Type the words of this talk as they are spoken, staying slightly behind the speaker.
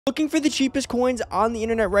Looking for the cheapest coins on the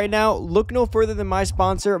internet right now? Look no further than my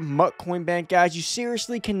sponsor, Mutt Coin Bank, guys. You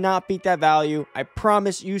seriously cannot beat that value. I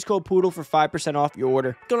promise. Use code Poodle for 5% off your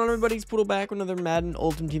order. What's going on, everybody? It's Poodle back with another Madden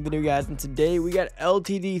Ultimate Team video, guys. And today we got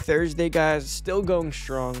LTD Thursday, guys. Still going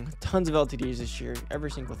strong. Tons of LTDs this year, every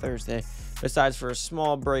single Thursday, besides for a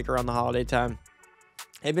small break around the holiday time.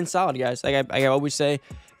 They've been solid, guys. Like I always say,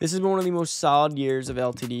 this has been one of the most solid years of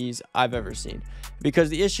LTDs I've ever seen.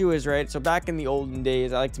 Because the issue is, right, so back in the olden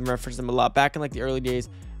days, I like to reference them a lot. Back in like the early days,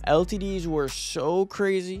 LTDs were so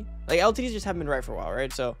crazy. Like LTDs just haven't been right for a while,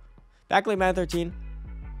 right? So back in like Madden 13,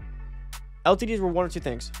 LTDs were one of two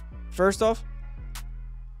things. First off,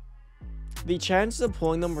 the chances of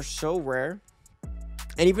pulling them were so rare.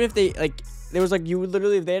 And even if they, like, there was like, you would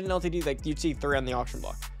literally, if they had an LTD, like you'd see 3 on the auction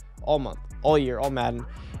block all month, all year, all Madden.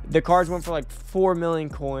 The cards went for like 4 million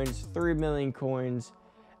coins, 3 million coins.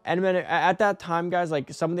 And then at that time, guys,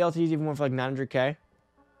 like some of the LTDs even went for like 900K.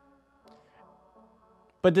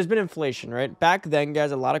 But there's been inflation, right? Back then,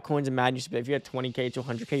 guys, a lot of coins in Madden used to be, if you had 20K to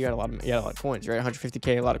 100K, you had a lot of coins, right?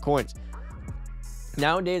 150K, a lot of coins.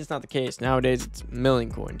 Nowadays, it's not the case. Nowadays, it's a million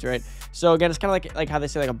coins, right? So again, it's kind of like how they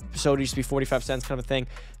say like a soda used to be 45 cents kind of a thing.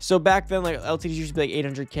 So back then, like LTDs used to be like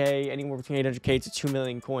 800K, anywhere between 800K to 2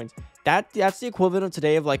 million coins. That's the equivalent of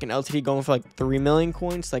today of like an LTD going for like 3 million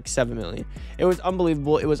coins, like 7 million. It was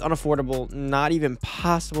unbelievable. It was unaffordable, not even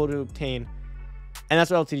possible to obtain. And that's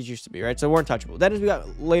what LTDs used to be, right? So weren't touchable. Then as we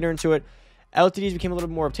got later into it, LTDs became a little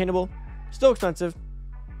bit more obtainable, still expensive,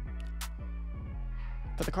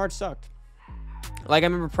 but the cards sucked. Like I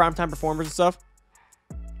remember primetime performers and stuff.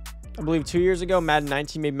 I believe 2 years ago, Madden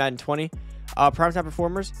 19, maybe Madden 20. Primetime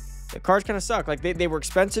performers, the cards kind of suck. Like they were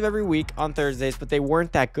expensive every week on Thursdays, but they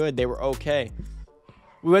weren't that good. They were okay.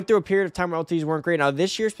 We went through a period of time where LTDs weren't great. Now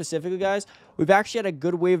this year specifically, guys, we've actually had a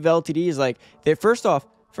good wave of LTDs. Like they first off,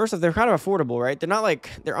 they're kind of affordable, right? They're not like,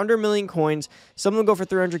 they're under 1 million coins. Some of them go for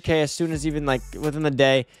 300K as soon as even like within the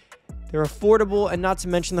day. They're affordable, and not to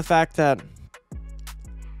mention the fact that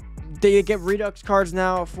they get Redux cards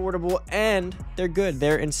now, affordable, and they're good.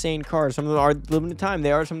 They're insane cards. Some of them are limited time.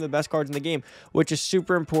 They are some of the best cards in the game, which is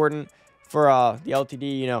super important for the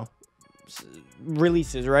LTD, you know,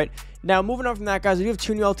 releases, right? Now, moving on from that, guys, we do have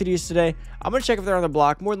 2 new LTDs today. I'm going to check if they're on the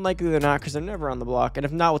block. More than likely they're not, because they're never on the block. And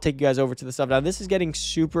if not, we'll take you guys over to the stuff. Now, this is getting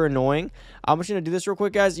super annoying. I'm just going to do this real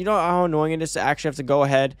quick, guys. You know how annoying it is to actually have to go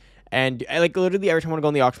ahead and, like, literally every time I want to go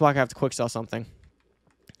on the auction block, I have to quick sell something.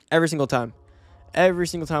 Every single time. Every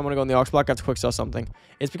single time when I go on the auction block, I have to quick sell something.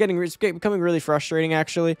 It's becoming really frustrating,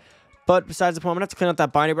 actually. But besides the point, I'm going to have to clean out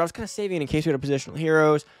that binder. But I was kind of saving it in case we had positional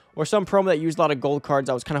heroes or some promo that used a lot of gold cards.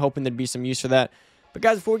 I was kind of hoping there'd be some use for that. But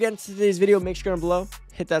guys, before we get into today's video, make sure you go down below,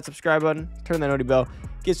 hit that subscribe button, turn that noty bell,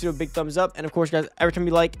 gives this video a big thumbs up. And of course, guys, every time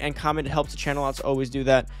you like and comment, it helps the channel out, so always do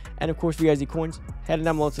that. And of course, if you guys need coins, head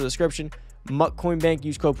down below to the description. Mutt Coin Bank,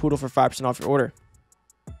 use code Poodle for 5% off your order.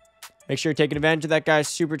 Make sure you're taking advantage of that, guys.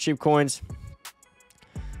 Super cheap coins.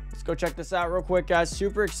 Let's go check this out real quick, guys.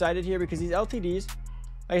 Super excited here because these LTDs,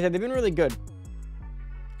 like I said, they've been really good.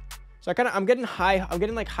 So I'm getting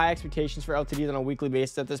like high expectations for LTDs on a weekly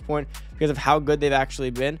basis at this point because of how good they've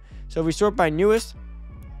actually been. So if we sort by newest,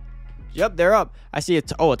 yep, they're up. I see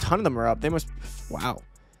it. Oh, a ton of them are up. They must, wow.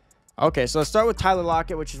 Okay, so let's start with Tyler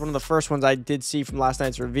Lockett, which is one of the first ones I did see from last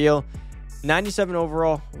night's reveal. 97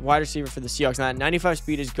 overall, wide receiver for the Seahawks. Now, 95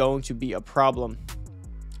 speed is going to be a problem.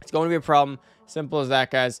 It's going to be a problem. Simple as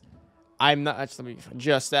that, guys. I'm not, let me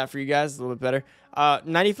adjust that for you guys a little bit better.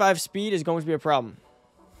 95 speed is going to be a problem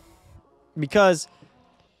because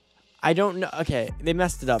I don't know. Okay, they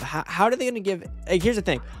messed it up. How are they going to give? Like, here's the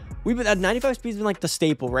thing. We've been at 95 speed's been like the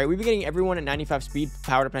staple, right? We've been getting everyone at 95 speed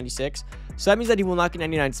powered up 96. So that means that he will not get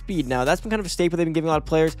 99 speed. Now, that's been kind of a staple they've been giving a lot of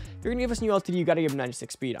players. If you're going to give us a new LTD, you got to give him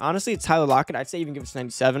 96 speed. Honestly, it's Tyler Lockett. I'd say even give us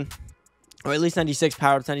 97. Or at least 96,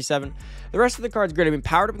 powered up 97. The rest of the cards great. I mean,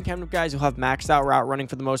 powered up and camped up guys, you'll have maxed out route running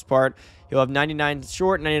for the most part. He'll have 99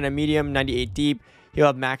 short, 99 medium, 98 deep. He'll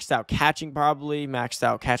have maxed out catching probably, maxed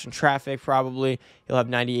out catching traffic probably. He'll have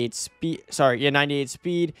 98 speed. Sorry, yeah, 98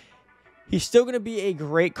 speed. He's still going to be a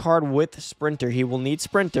great card with Sprinter. He will need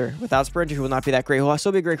Sprinter. Without Sprinter, he will not be that great. He'll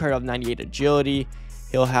still be a great card. He'll have 98 agility.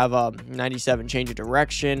 He'll have 97 change of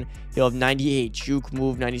direction. He'll have 98 juke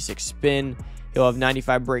move, 96 spin. He'll have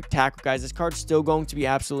 95 break tackle, guys. This card's still going to be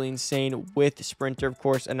absolutely insane with Sprinter, of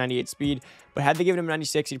course, and 98 speed. But had they given him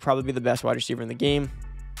 96, he'd probably be the best wide receiver in the game.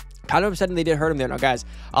 Kind of upsetting they did hurt him there. Now, guys,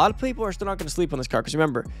 a lot of people are still not going to sleep on this card because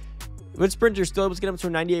remember, with Sprinter, you're still able to get him to a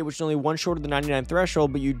 98, which is only one short of the 99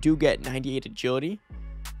 threshold, but you do get 98 agility.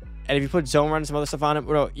 And if you put zone run and some other stuff on it,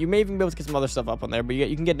 well, you may even be able to get some other stuff up on there, but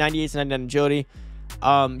you can get 98 to 99 agility.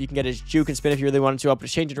 You can get his juke and spin if you really wanted to. Up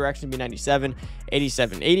his change of direction to be 97,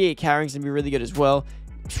 87, 88 carrying is going to be really good as well.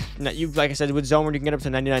 Now, like I said, with zone, you can get up to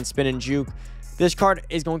 99 spin and juke. This card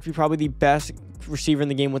is going to be probably the best receiver in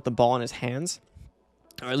the game with the ball in his hands,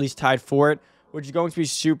 or at least tied for it, which is going to be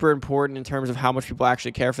super important in terms of how much people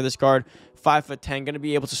actually care for this card. 5'10", going to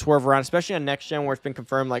be able to swerve around, especially on next gen where it's been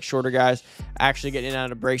confirmed like shorter guys actually get in and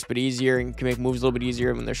out of breaks but easier and can make moves a little bit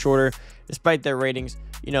easier when they're shorter. Despite their ratings,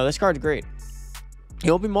 this card's great. He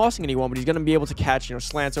won't be mossing anyone, but he's going to be able to catch,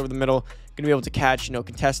 slants over the middle, going to be able to catch,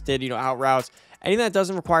 contested, out routes. Anything that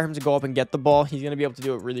doesn't require him to go up and get the ball, he's going to be able to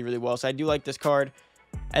do it really, really well. So I do like this card.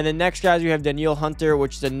 And then next, guys, we have Danielle Hunter,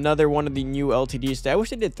 which is another one of the new LTDs. I wish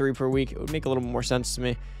they did 3 per week. It would make a little more sense to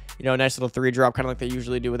me. Nice little 3 drop, kind of like they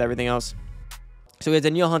usually do with everything else. So we have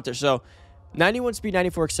Danielle Hunter. So 91 speed,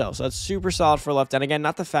 94 excel. So that's super solid for left end. Again,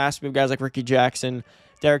 not the fast move guys like Ricky Jackson,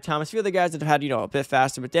 Derek Thomas, a few other guys that have had, a bit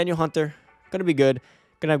faster. But Danielle Hunter, going to be good.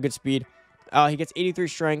 Going to have good speed. He gets 83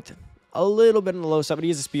 strength, a little bit on the low side, but he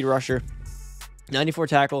is a speed rusher. 94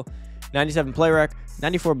 tackle, 97 play rec,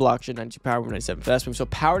 94 block shot, 92 power move, 97 finesse move. So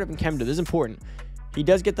powered up and chem. This is important. He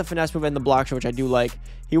does get the finesse move and the block shot, which I do like.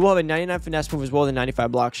 He will have a 99 finesse move as well as a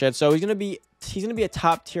 95 block shot. So he's gonna be a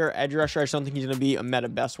top tier edge rusher. I just don't think he's gonna be a meta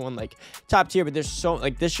best one, like top tier. But there's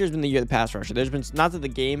this year's been the year of the pass rusher. There's been, not that the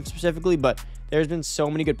game specifically, but there's been so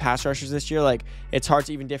many good pass rushers this year. Like it's hard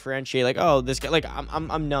to even differentiate. Like, oh, this guy. Like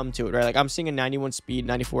I'm numb to it, right? Like I'm seeing a 91 speed,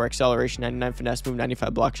 94 acceleration, 99 finesse move,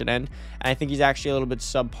 95 block shot end, and I think he's actually a little bit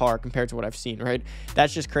subpar compared to what I've seen. Right?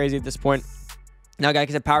 That's just crazy at this point. Now,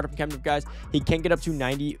 guys, like powered up and chem guys, he can get up to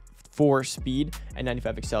 94 speed and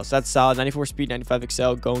 95 excel. So that's solid. 94 speed, 95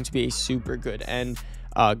 excel, going to be a super good end.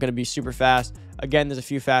 Going to be super fast. Again, there's a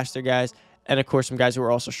few faster guys, and of course some guys who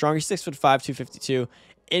are also strong. He's 6'5", 252.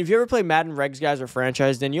 And if you ever play Madden regs, guys, or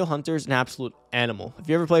franchise, Danielle Hunter is an absolute animal. If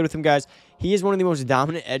you ever played with him, guys, he is one of the most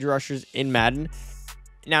dominant edge rushers in Madden.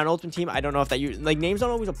 Now, in Ultimate Team, I don't know if that names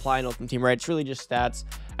don't always apply in Ultimate Team, right? It's really just stats.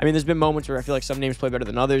 I mean, there's been moments where I feel like some names play better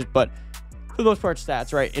than others, but for the most part,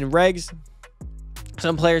 stats, right? In regs,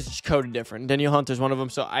 some players just coded different. Danielle Hunter's one of them,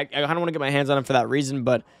 so I kind of want to get my hands on him for that reason,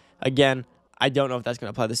 but again, I don't know if that's going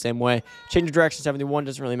to apply the same way. Change of direction, 71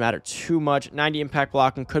 doesn't really matter too much. 90 impact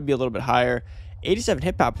blocking could be a little bit higher. 87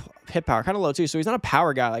 hit power, kind of low too, so he's not a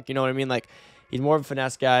power guy, like, you know what I mean? Like, he's more of a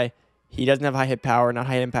finesse guy. He doesn't have high hit power, not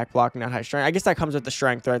high impact blocking, not high strength. I guess that comes with the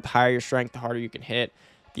strength, right? The higher your strength, the harder you can hit,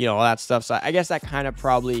 all that stuff. So I guess that kind of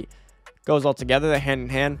probably goes all together, the hand in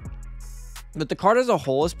hand. But the card as a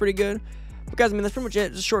whole is pretty good. But guys, I mean, that's pretty much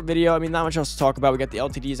it. It's a short video. I mean, not much else to talk about. We got the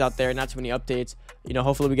LTDs out there, not too many updates.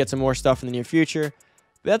 Hopefully we get some more stuff in the near future.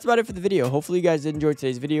 But that's about it for the video. Hopefully you guys did enjoy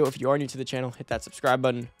today's video. If you are new to the channel, hit that subscribe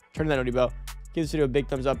button, turn that notification bell. Give this video a big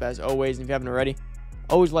thumbs up as always. And if you haven't already,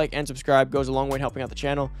 always like and subscribe. Goes a long way in helping out the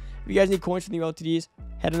channel. If you guys need coins from the LTDs,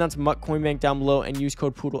 head on to Muck Coin Bank down below and use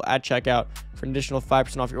code Poodle at checkout for an additional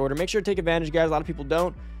 5% off your order. Make sure to take advantage, guys. A lot of people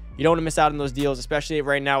don't. You don't want to miss out on those deals, especially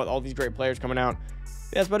right now with all these great players coming out.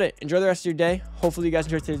 But that's about it. Enjoy the rest of your day. Hopefully you guys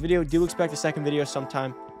enjoyed today's video. Do expect a second video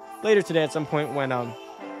sometime later today at some point when I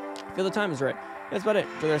feel the time is right. That's about it.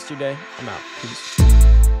 Enjoy the rest of your day. I'm out.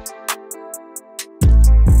 Peace.